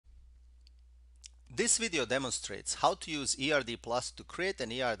This video demonstrates how to use ERDPlus to create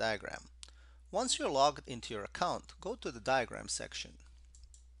an ER diagram. Once you're logged into your account, go to the Diagram section.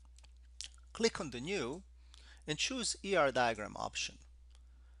 Click on the New and choose ER Diagram option.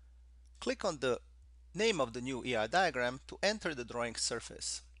 Click on the name of the new ER diagram to enter the drawing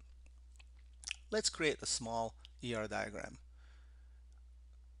surface. Let's create a small ER diagram.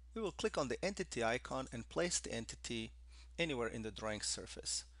 We will click on the entity icon and place the entity anywhere in the drawing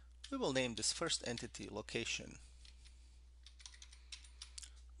surface. We will name this first entity location.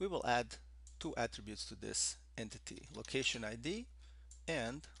 We will add two attributes to this entity, location ID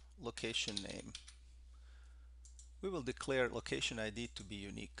and location name. We will declare location ID to be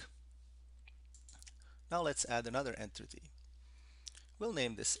unique. Now let's add another entity. We'll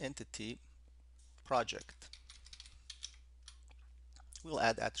name this entity project. We'll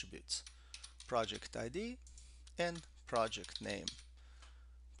add attributes, project ID and project name.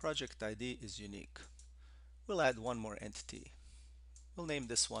 Project ID is unique. We'll add one more entity. We'll name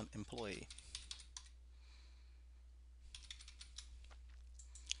this one employee.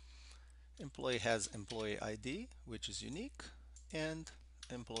 Employee has employee ID, which is unique, and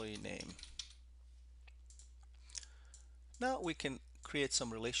employee name. Now we can create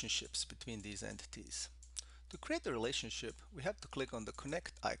some relationships between these entities. To create a relationship, we have to click on the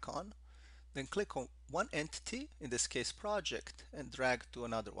connect icon, then click on one entity, in this case project, and drag to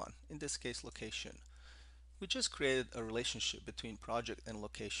another one, in this case location. We just created a relationship between project and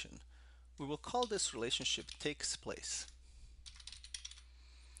location. We will call this relationship takes place.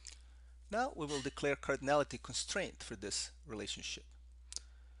 Now we will declare cardinality constraint for this relationship.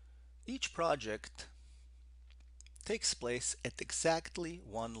 Each project takes place at exactly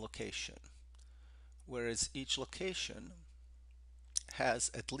one location, whereas each location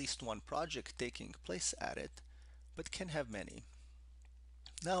has at least one project taking place at it, but can have many.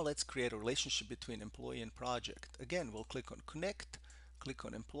 Now let's create a relationship between employee and project. Again, we'll click on connect, click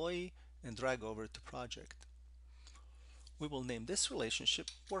on employee, and drag over to project. We will name this relationship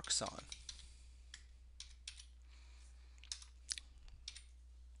works on.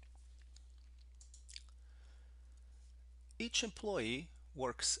 Each employee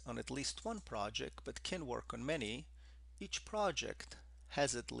works on at least one project but can work on many. Each project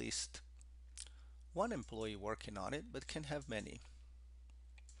has at least one employee working on it but can have many.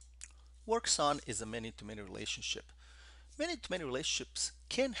 Works on is a many-to-many relationship. Many-to-many relationships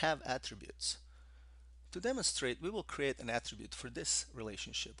can have attributes. To demonstrate, we will create an attribute for this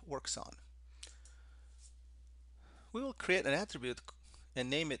relationship, works on. We will create an attribute and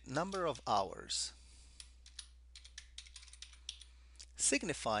name it number of hours,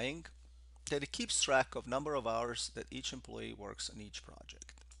 signifying that it keeps track of number of hours that each employee works on each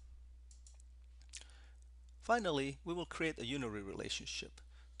project. Finally, we will create a unary relationship.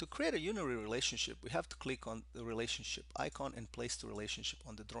 To create a unary relationship, we have to click on the relationship icon and place the relationship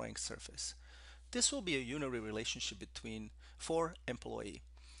on the drawing surface. This will be a unary relationship between four employee.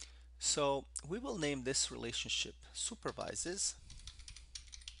 So we will name this relationship supervises,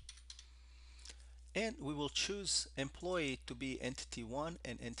 and we will choose employee to be entity 1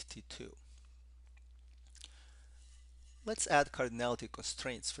 and entity 2. Let's add cardinality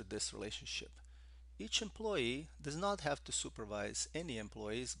constraints for this relationship. Each employee does not have to supervise any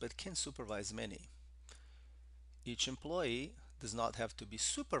employees but can supervise many. Each employee does not have to be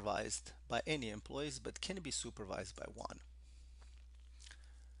supervised by any employees but can be supervised by one.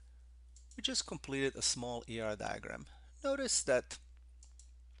 We just completed a small ER diagram. Notice that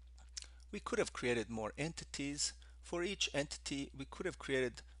we could have created more entities. For each entity, we could have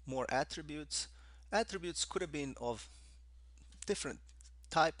created more attributes. Attributes could have been of different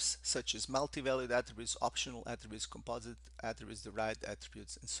types, such as multi-valued attributes, optional attributes, composite attributes, derived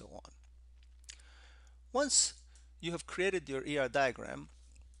attributes, and so on. Once you have created your ER diagram,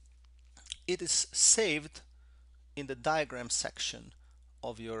 it is saved in the diagram section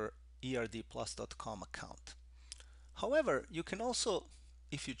of your ERDPlus.com account. However, you can also,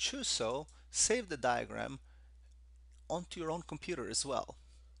 if you choose so, save the diagram onto your own computer as well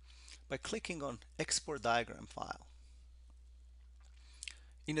by clicking on Export Diagram File.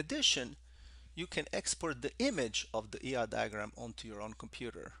 In addition, you can export the image of the ER diagram onto your own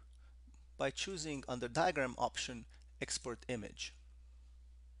computer by choosing under Diagram option, Export Image.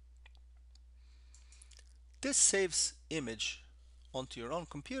 This saves image onto your own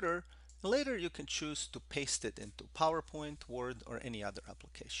computer. Later you can choose to paste it into PowerPoint, Word, or any other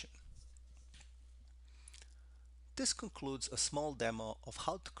application. This concludes a small demo of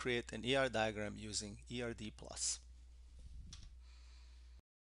how to create an ER diagram using ERDPlus.